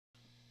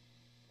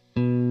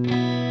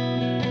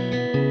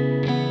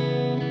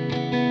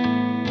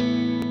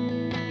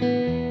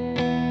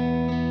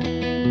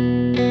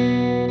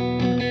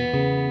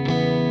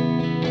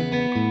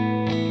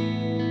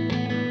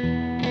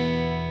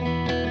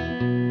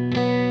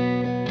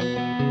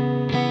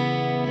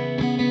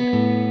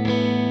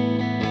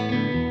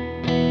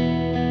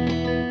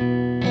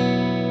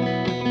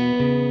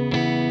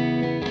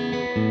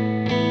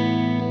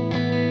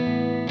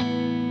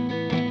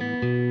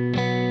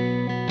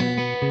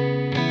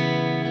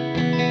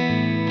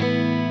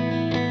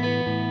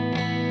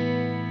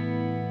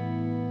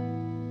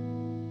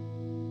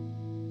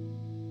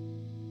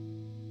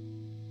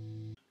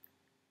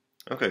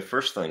Okay,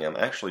 first thing, I'm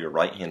actually a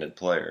right-handed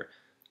player.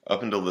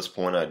 Up until this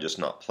point, I had just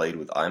not played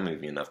with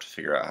iMovie enough to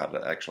figure out how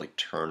to actually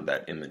turn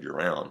that image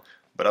around,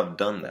 but I've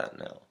done that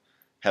now.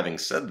 Having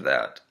said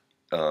that,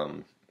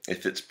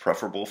 if it's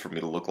preferable for me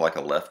to look like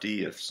a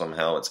lefty, if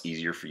somehow it's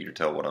easier for you to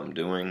tell what I'm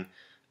doing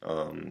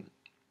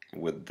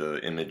with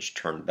the image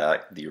turned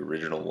back the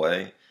original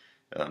way,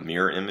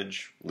 mirror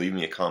image, leave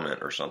me a comment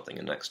or something,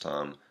 and next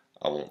time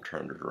I won't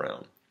turn it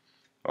around.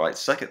 Alright,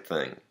 second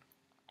thing.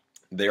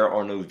 There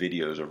are no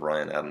videos of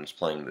Ryan Adams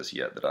playing this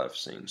yet that I've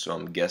seen, so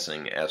I'm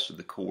guessing as to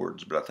the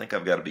chords, but I think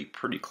I've got to be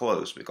pretty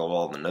close because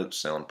all the notes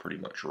sound pretty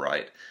much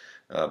right.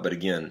 But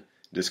again,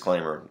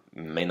 disclaimer,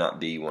 may not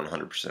be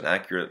 100%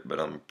 accurate, but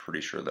I'm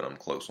pretty sure that I'm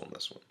close on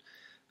this one.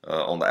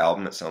 On the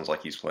album, it sounds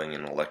like he's playing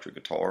an electric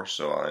guitar,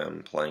 so I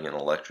am playing an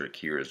electric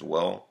here as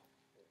well.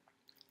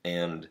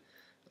 And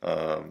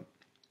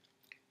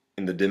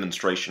in the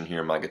demonstration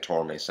here, my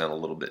guitar may sound a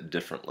little bit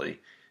differently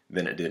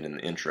than it did in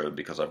the intro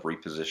because I've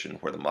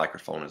repositioned where the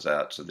microphone is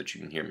at so that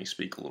you can hear me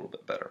speak a little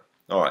bit better.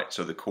 Alright,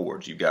 so the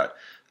chords. You've got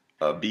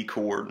a B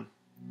chord,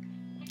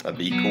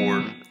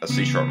 a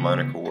C sharp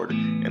minor chord,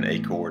 an A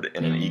chord,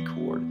 and an E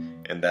chord.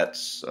 And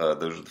that's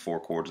those are the four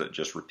chords that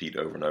just repeat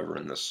over and over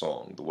in this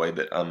song. The way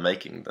that I'm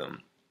making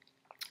them,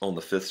 on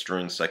the 5th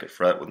string 2nd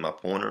fret with my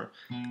pointer,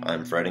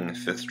 I'm fretting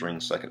 5th string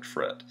 2nd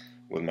fret.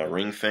 With my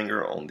ring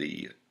finger on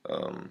the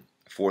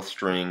 4th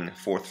string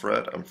 4th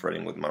fret, I'm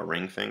fretting with my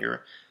ring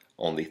finger.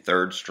 On the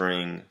 3rd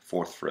string,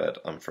 4th fret,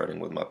 I'm fretting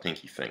with my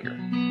pinky finger.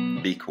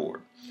 B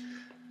chord.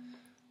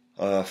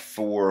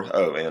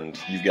 And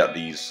you've got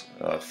these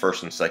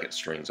 1st and 2nd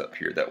strings up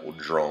here that will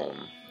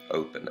drone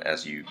open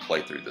as you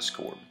play through this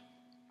chord.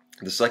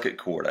 The 2nd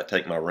chord, I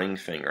take my ring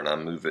finger and I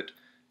move it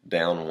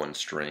down 1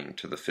 string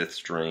to the 5th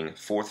string,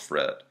 4th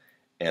fret,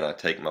 and I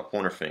take my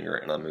pointer finger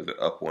and I move it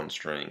up 1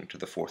 string to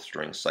the 4th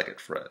string, 2nd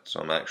fret. So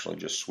I'm actually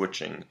just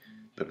switching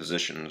the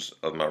positions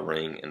of my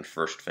ring and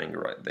 1st finger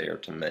right there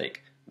to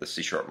make the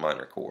C sharp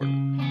minor chord.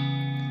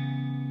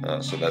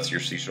 So that's your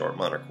C sharp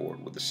minor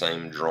chord with the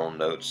same drone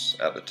notes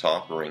at the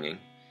top ringing.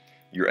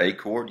 Your A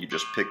chord, you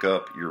just pick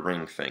up your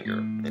ring finger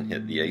and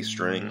hit the A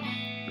string,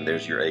 and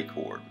there's your A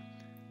chord.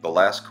 The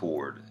last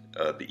chord,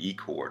 the E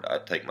chord, I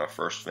take my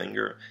 1st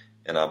finger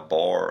and I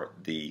bar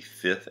the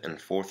 5th and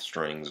 4th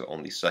strings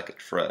on the 2nd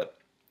fret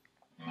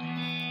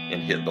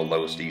and hit the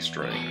lowest E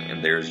string,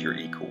 and there's your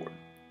E chord.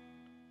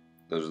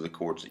 Those are the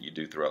chords that you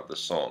do throughout this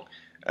song.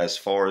 As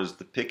far as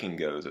the picking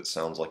goes, it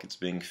sounds like it's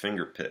being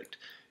finger picked.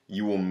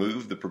 You will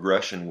move the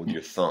progression with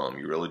your thumb.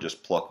 You really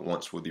just pluck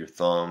once with your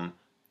thumb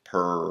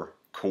per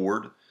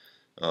chord,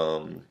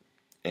 and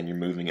you're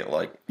moving it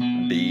like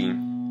B,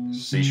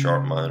 C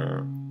sharp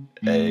minor,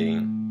 A,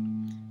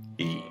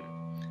 E.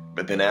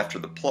 But then after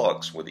the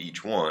plucks with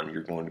each one,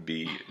 you're going to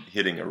be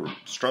hitting a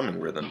strumming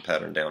rhythm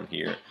pattern down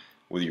here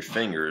with your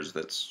fingers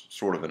that's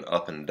sort of an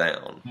up and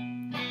down.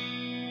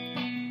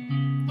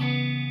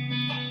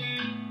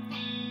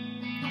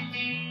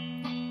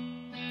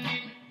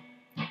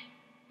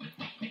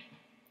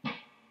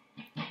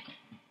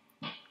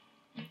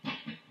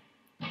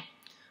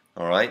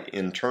 Alright,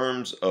 in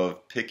terms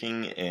of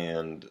picking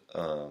and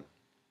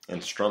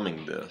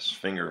strumming this,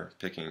 finger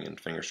picking and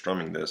finger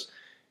strumming this,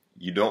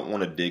 you don't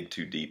want to dig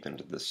too deep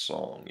into this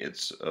song.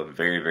 It's a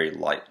very, very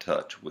light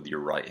touch with your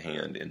right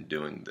hand in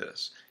doing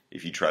this.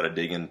 If you try to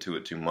dig into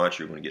it too much,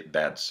 you're going to get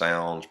bad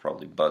sounds,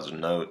 probably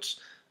buzzing notes.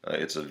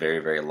 It's a very,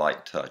 very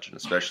light touch, and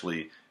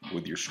especially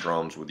with your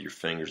strums, with your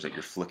fingers that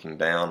you're flicking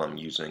down, I'm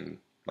using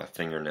my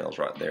fingernails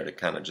right there to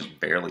kind of just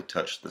barely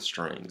touch the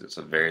strings. It's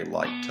a very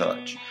light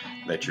touch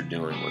that you're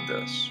doing with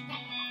this.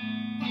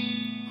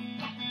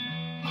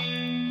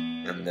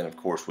 And then of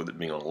course with it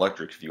being on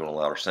electric, if you want a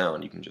louder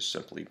sound, you can just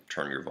simply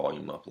turn your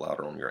volume up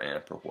louder on your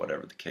amp or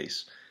whatever the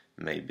case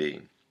may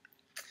be.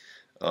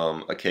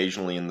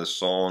 Occasionally in this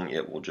song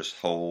it will just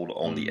hold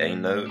on the A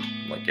note,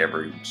 like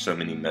every so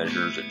many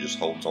measures it just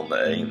holds on the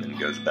A and then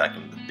goes back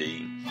into the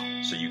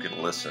B, so you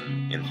can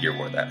listen and hear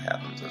where that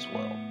happens as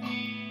well.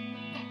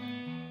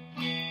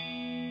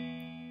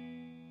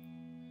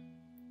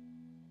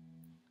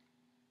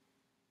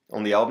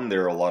 On the album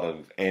there are a lot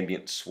of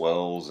ambient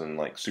swells and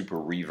like super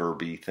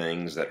reverby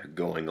things that are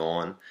going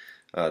on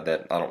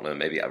that, I don't know,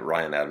 maybe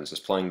Ryan Adams is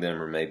playing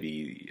them, or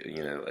maybe,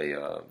 you know,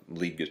 a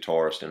lead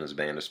guitarist in his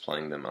band is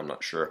playing them, I'm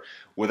not sure.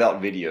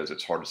 Without videos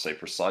it's hard to say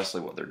precisely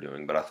what they're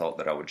doing, but I thought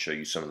that I would show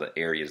you some of the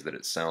areas that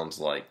it sounds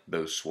like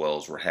those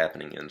swells were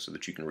happening in so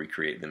that you can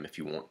recreate them if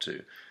you want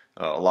to.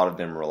 A lot of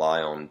them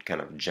rely on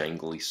kind of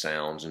jangly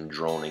sounds and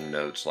droning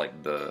notes,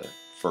 like the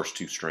first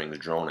 2 strings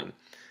droning.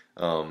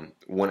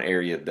 One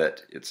area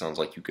that it sounds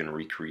like you can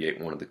recreate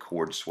one of the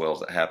chord swells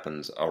that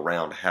happens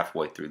around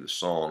halfway through the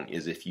song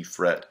is if you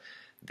fret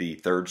the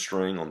 3rd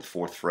string on the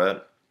 4th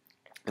fret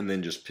and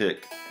then just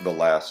pick the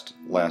last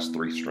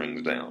 3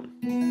 strings down.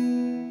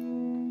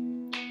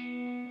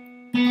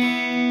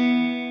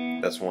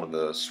 That's one of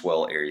the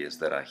swell areas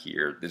that I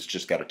hear. It's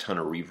just got a ton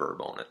of reverb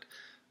on it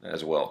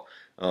as well.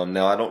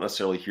 Now I don't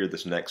necessarily hear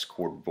this next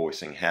chord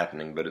voicing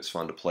happening, but it's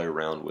fun to play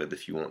around with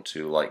if you want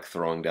to, like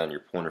throwing down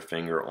your pointer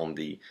finger on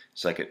the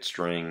 2nd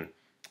string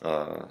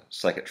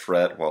 2nd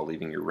fret while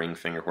leaving your ring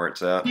finger where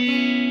it's at,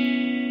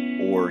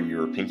 or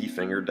your pinky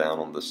finger down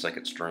on the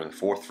 2nd string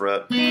 4th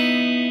fret,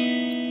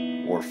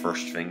 or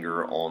 1st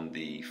finger on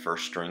the 1st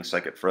string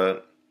 2nd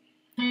fret.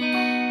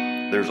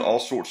 There's all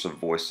sorts of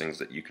voicings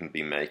that you can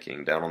be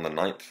making down on the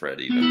 9th fret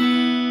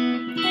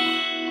even.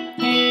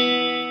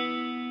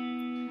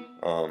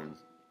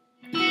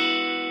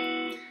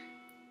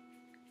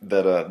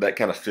 That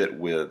kind of fit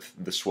with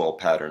the swell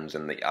patterns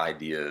and the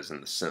ideas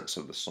and the sense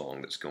of the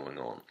song that's going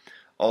on.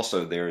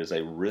 Also, there is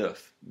a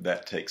riff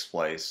that takes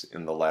place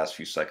in the last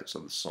few seconds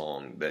of the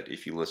song that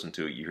if you listen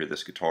to it, you hear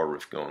this guitar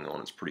riff going on.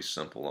 It's pretty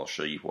simple. I'll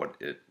show you what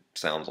it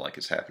sounds like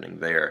is happening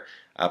there.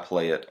 I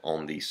play it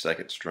on the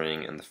 2nd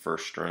string and the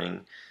 1st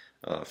string,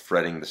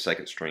 fretting the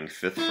 2nd string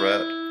 5th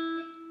fret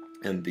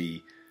and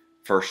the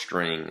 1st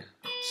string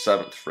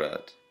 7th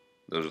fret.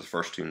 Those are the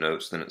first 2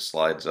 notes. Then it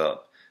slides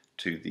up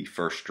to the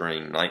 1st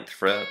string 9th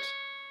fret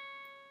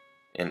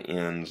and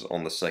ends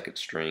on the 2nd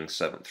string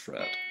 7th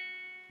fret.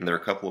 And there are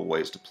a couple of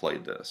ways to play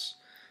this,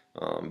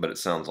 but it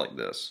sounds like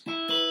this.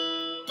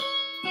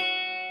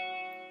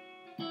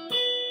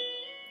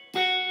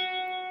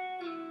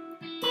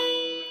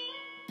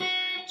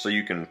 So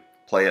you can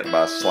play it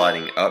by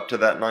sliding up to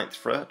that 9th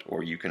fret,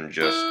 or you can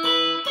just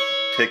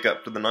pick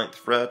up to the 9th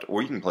fret,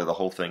 or you can play the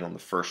whole thing on the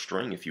 1st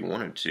string if you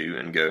wanted to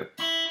and go.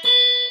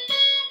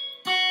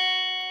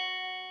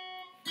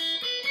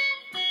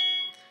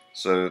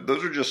 So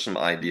those are just some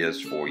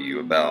ideas for you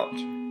about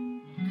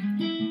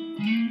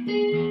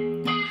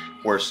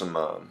where some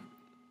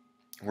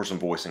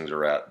voicings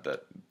are at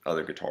that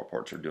other guitar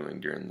parts are doing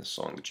during this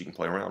song that you can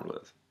play around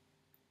with.